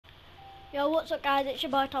Yo, what's up guys, it's your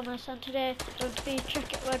boy Thomas, and today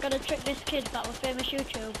we're gonna trick this kid that was famous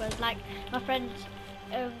YouTubers, like my friends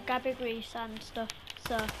Gabby Grease and stuff.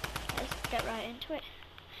 So let's get right into it.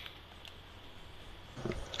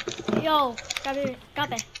 Yo, Gabby.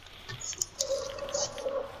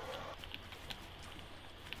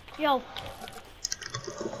 Yo.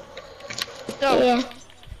 Yeah.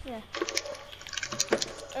 Yeah.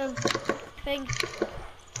 Thing.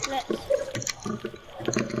 Let's.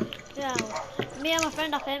 Yeah. Me and my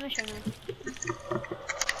friend are famous right now.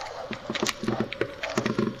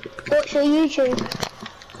 What's your YouTube?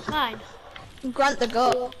 Mine. Grant the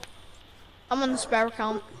Goat. I'm on the spare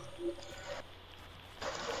account.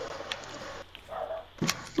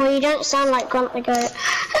 Well, you don't sound like Grant the Goat.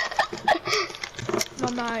 No,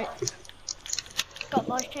 mate. Got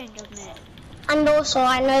voice changes, mate. And also,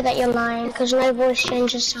 I know that you're lying, because no voice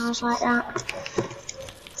changer sounds like that.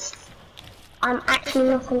 I'm actually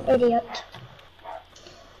not an idiot.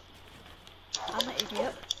 I'm an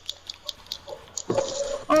idiot.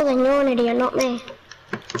 Oh, then you're an idiot, not me.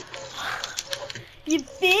 You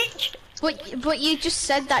bitch! But you just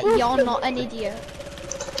said that you're not an idiot.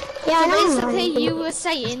 Yeah, I know. Basically, you were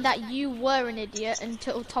saying that you were an idiot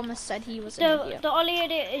until Thomas said he was an idiot. The only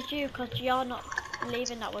idiot is you, because you're not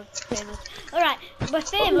believing that we're famous. Alright, we're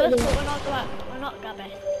famous, but we're not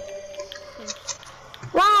Gabby.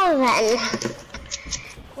 Well then.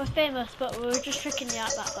 We're famous, but we were just tricking you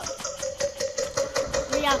out that, but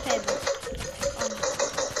we are famous on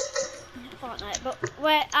Fortnite. But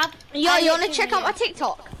Yo, you wanna check out my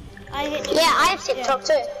TikTok? I have TikTok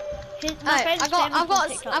too.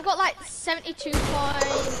 I've got like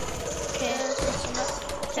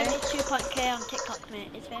 72.k on TikTok,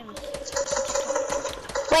 mate. It's famous.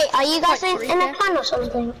 Wait, are you guys in a clan or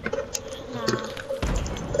something? Nah.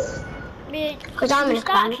 Because I'm in a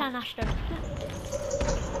clan. Ashton.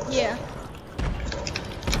 Yeah.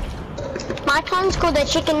 My clan's called the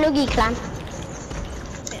Chicken Nugget Clan.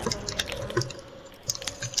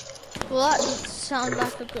 Well, that doesn't sound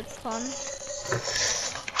like a good plan.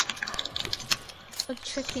 A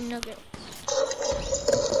chicken nugget.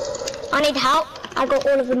 I need help. I got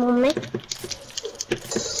all of them on me.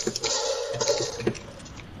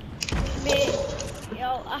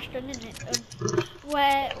 Yo, Ashton, isn't it?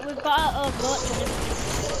 Where we've got our own boat to live.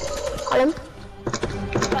 Colin?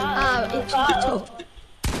 Itchy toe.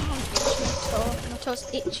 My toe's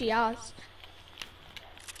itchy ass.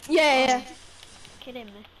 Yeah. Kidding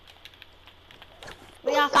me.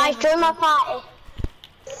 We are Guys, join my party.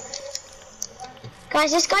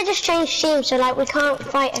 Guys, this guy just changed teams, so like we can't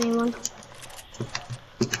fight anyone.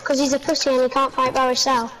 Because he's a pussy and he can't fight by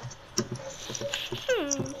himself.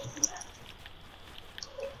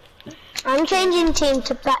 I'm changing team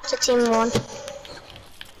back to team 1.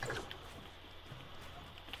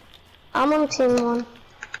 I'm on team 1.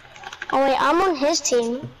 Oh wait, I'm on his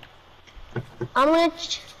team. I'm gonna...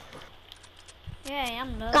 Yeah,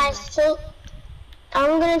 I'm not. Guys, so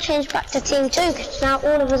I'm gonna change back to team 2 because now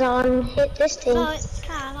all of us are on this team. No, it's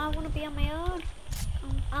calm. I want to be on my own.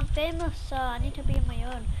 I'm famous, so I need to be on my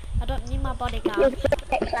own. I don't need my bodyguard.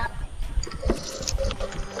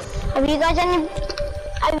 Have you guys any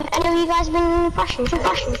of you guys been in fashion?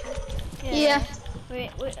 Yeah.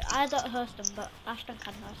 I don't host them, but Ashton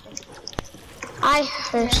can host them. I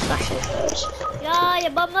host fashion shows. Yeah, you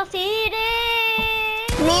bum the CD.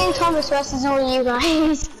 Me and Thomas versus all you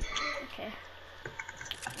guys. Okay.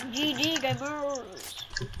 GG gamers.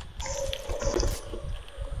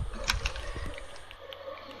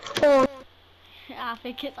 Cool. I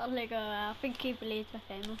think it's only go. I think he believes we're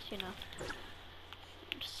famous, you know.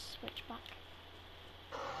 Just switch back.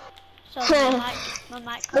 So my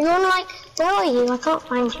mic. Are you on like? Where are you? I can't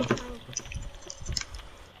find you.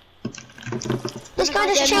 This guy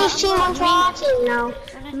just changed team onto our team now.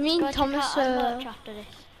 Me and Thomas. After this.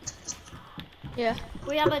 Yeah.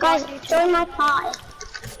 We have a guys, join my party.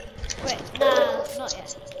 Wait, nah, not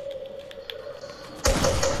yet.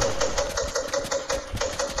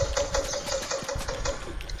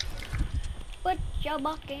 Put your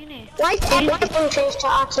buck in it. Why is everyone changed to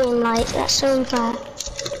our team? Like that's so unfair.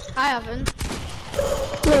 I haven't.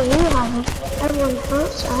 No, you haven't. Everyone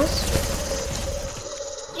hurts us.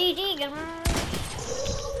 GG gamers.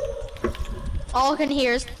 All I can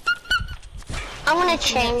hear is. I want to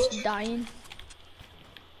change. Dying.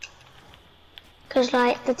 Cause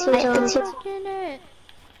like the teams are.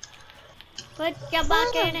 Put your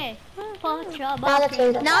buck in it. Put your buck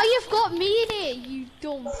in it. Now you've got me in it, you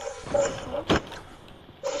dumb.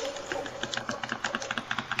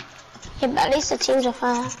 Yeah, but at least the teams are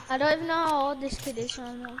fair. I don't even know how old this kid is, so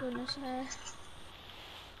I'm not gonna say.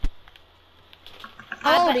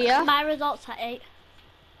 How old are you? My results are 8.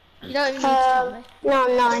 You don't even need to tell me. No,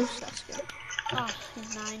 9. That's good. Oh,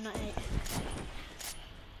 he's 9, not 8.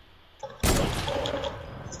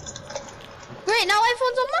 Great, now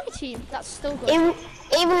everyone's on my team. That's still good. Even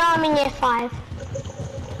though I'm in year 5.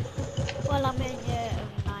 Well, I'm in year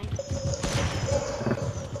 9.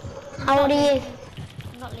 How old are you?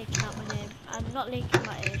 I'm not leaking out my name. I'm not leaking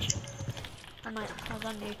my age. I was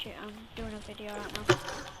on YouTube. I'm doing a video right now.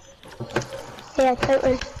 Yeah,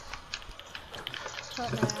 totally.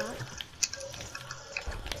 Totally out.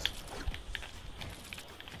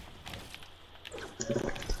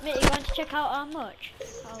 Mate, you want to check out how much?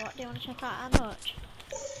 Or what do you want to check out how much?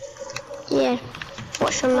 Yeah.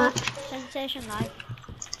 What's your match? Sensation Live.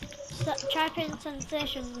 Type in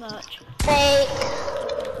Sensation merch. Fake.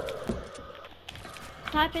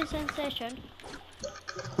 Type in Sensation.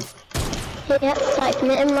 Yep,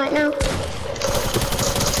 typing it in right now.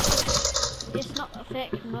 It's not a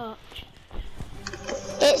fake merch.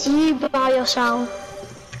 It's you by yourself.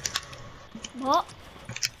 What?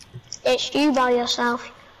 It's you by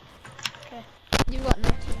yourself. Okay. You got no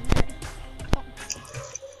team, right? Tom.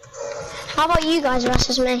 How about you guys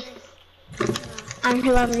versus me? And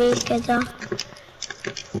whoever these kids are.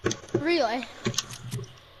 Really?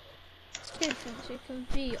 This kid thinks he can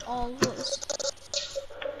beat all of us.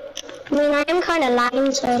 I mean, I am kind of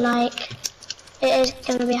lagging, so like, it is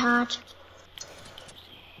gonna be hard.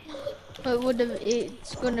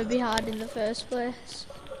 It's gonna be hard in the first place.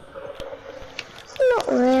 Not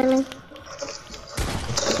really.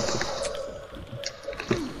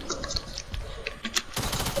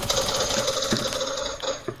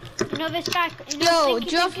 You know this guy? You know Yo, do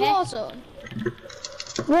you have Warzone?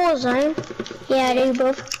 Warzone? Yeah, I do,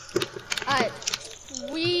 bro. Alright,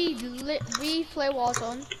 we play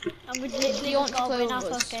Warzone. And we literally want got to to play win our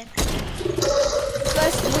with us. first game.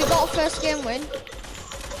 We got a first game win.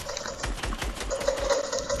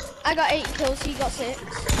 I got 8 kills, he got 6.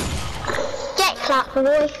 Get clapped,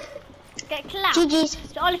 boy. Get clapped. GG's.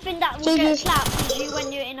 The only thing that will get GG's. clapped is you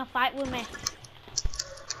when you're in a fight with me.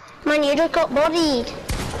 Man, you just got bodied.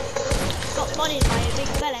 Got bodied by a big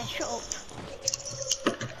fella. Shut up.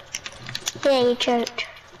 Yeah, you choked.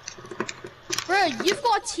 Bro, you've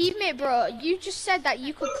got a teammate, bro. You just said that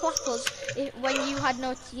you could clap us when you had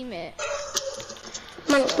no teammate.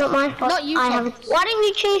 Man, it's not my fault. Not you, I Thomas. haven't. Why didn't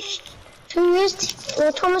you change to his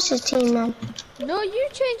or Thomas's team then? No, you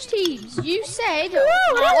changed teams. You said. No, I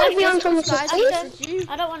like, want to be on this Thomas's guy's team. versus you.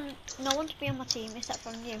 I don't want no one to be on my team except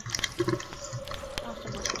from you. Oh,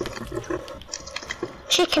 someone.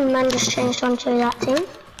 Chicken Man just changed onto that team.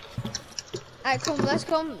 Alright, come, let's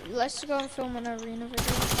go and film an arena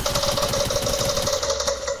video.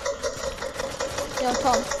 Yo,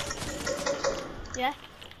 Tom. Yeah?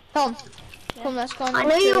 Tom. Come, let's go and I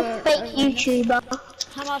know do you're a a fake arena. YouTuber.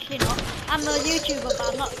 I'm actually not. I'm a YouTuber, but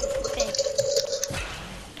I'm not big.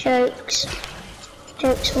 Jokes.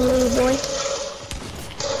 Jokes from me, boy.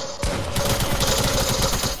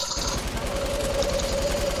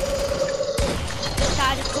 This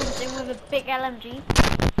guy just comes in with a big LMG.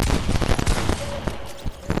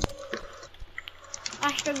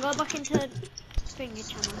 Ashton, go back into the thingy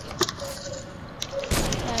channel.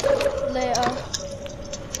 Later.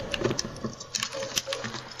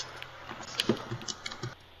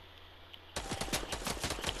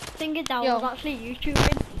 Thingy down Yo. was actually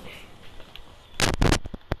YouTubing.